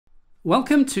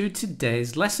Welcome to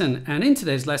today's lesson, and in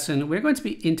today's lesson we're going to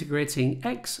be integrating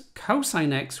x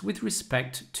cosine x with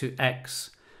respect to x.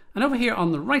 And over here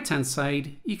on the right hand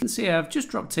side you can see I've just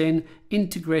dropped in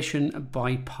integration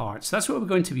by parts. That's what we're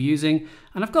going to be using,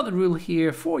 and I've got the rule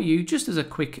here for you just as a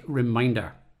quick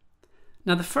reminder.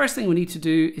 Now the first thing we need to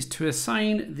do is to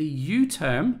assign the u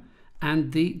term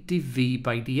and the dv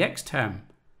by dx term.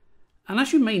 And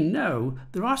as you may know,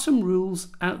 there are some rules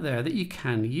out there that you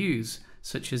can use,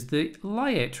 such as the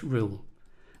Lie-it rule.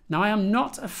 Now I am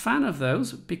not a fan of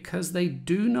those because they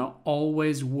do not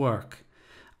always work.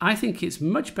 I think it's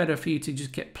much better for you to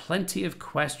just get plenty of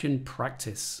question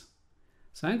practice.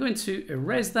 So I'm going to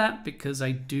erase that because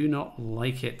I do not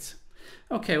like it.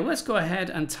 Okay, well, let's go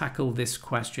ahead and tackle this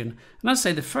question. And I'd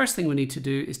say the first thing we need to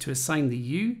do is to assign the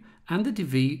u and the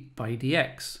dv by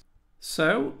dx.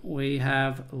 So we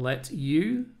have let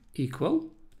u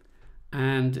equal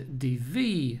and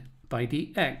dv by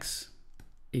dx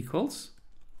equals.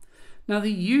 Now the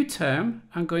u term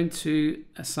I'm going to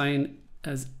assign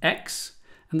as x,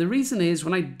 and the reason is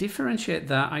when I differentiate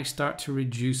that I start to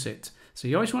reduce it. So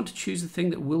you always want to choose the thing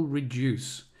that will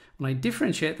reduce. When I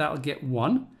differentiate that I'll get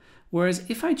 1, whereas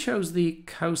if I chose the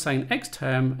cosine x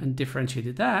term and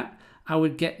differentiated that I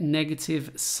would get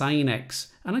negative sine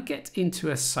x, and I'd get into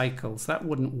a cycle, so that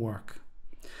wouldn't work.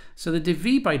 So the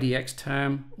dv by dx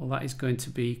term, well, that is going to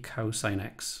be cosine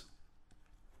x.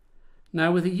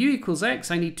 Now with the u equals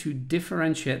x, I need to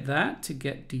differentiate that to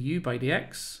get du by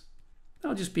dx.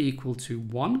 That'll just be equal to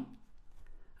 1.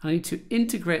 I need to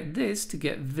integrate this to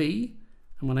get v,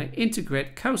 and when I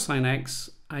integrate cosine x,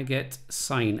 I get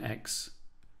sine x.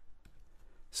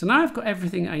 So now I've got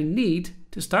everything I need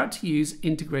to start to use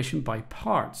integration by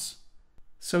parts.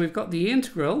 So we've got the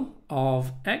integral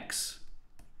of x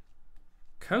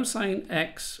cosine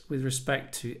x with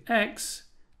respect to x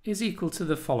is equal to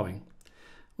the following.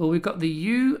 Well, we've got the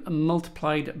u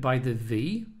multiplied by the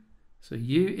v. So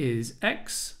u is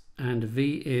x and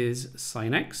v is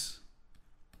sine x.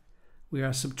 We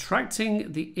are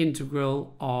subtracting the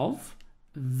integral of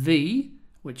v,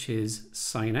 which is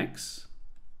sine x.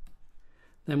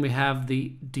 Then we have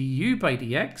the du by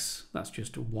dx, that's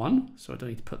just 1, so I don't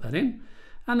need to put that in.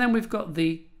 And then we've got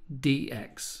the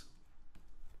dx.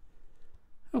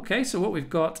 Okay, so what we've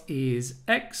got is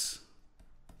x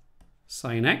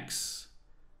sine x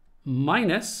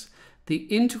minus the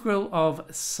integral of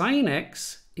sine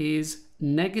x is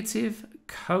negative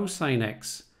cosine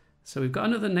x. So we've got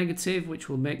another negative which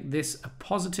will make this a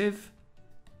positive,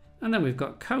 and then we've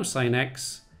got cosine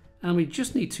x, and we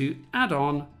just need to add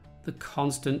on the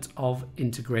constant of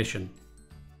integration.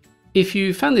 If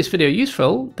you found this video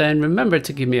useful, then remember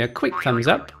to give me a quick thumbs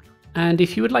up, and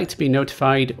if you would like to be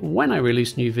notified when I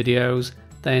release new videos,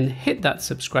 then hit that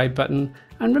subscribe button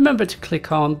and remember to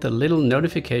click on the little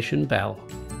notification bell.